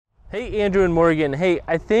Hey, Andrew and Morgan. Hey,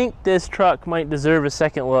 I think this truck might deserve a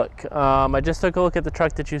second look. I just took a look at the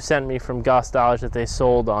truck that you sent me from Goss Dodge that they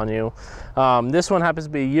sold on you. This one happens to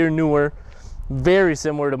be a year newer, very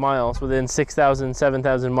similar to miles, within 6,000,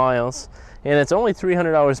 7,000 miles, and it's only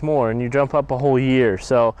 $300 more, and you jump up a whole year.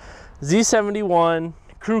 So, Z71,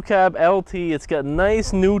 crew cab LT, it's got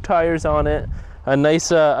nice new tires on it, a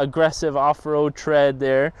nice aggressive off-road tread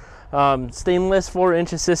there. Stainless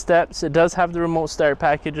 4-inch assist steps. It does have the remote start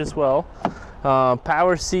package as well.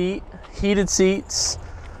 Power seat, heated seats,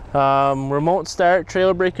 remote start,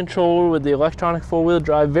 trailer brake controller with the electronic 4-wheel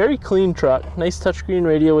drive. Very clean truck. Nice touchscreen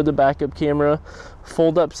radio with the backup camera.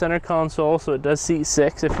 Fold up center console, so it does seat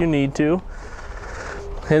 6 if you need to.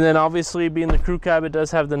 And then obviously being the crew cab, it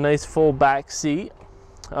does have the nice full back seat.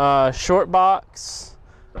 Short box,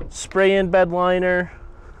 spray-in bed liner.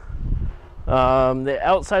 The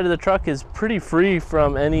outside of the truck is pretty free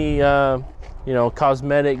from any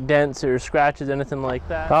cosmetic dents or scratches, anything like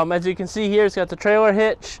that. As you can see here, it's got the trailer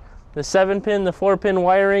hitch, the 7-pin, the 4-pin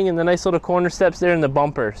wiring, and the nice little corner steps there in the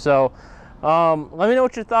bumper. So let me know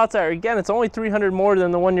what your thoughts are. Again, it's only $300 more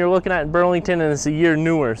than the one you're looking at in Burlington, and it's a year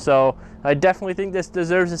newer. So I definitely think this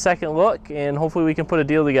deserves a second look, and hopefully we can put a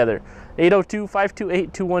deal together.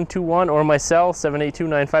 802-528-2121 or my cell,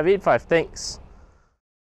 782-9585. Thanks.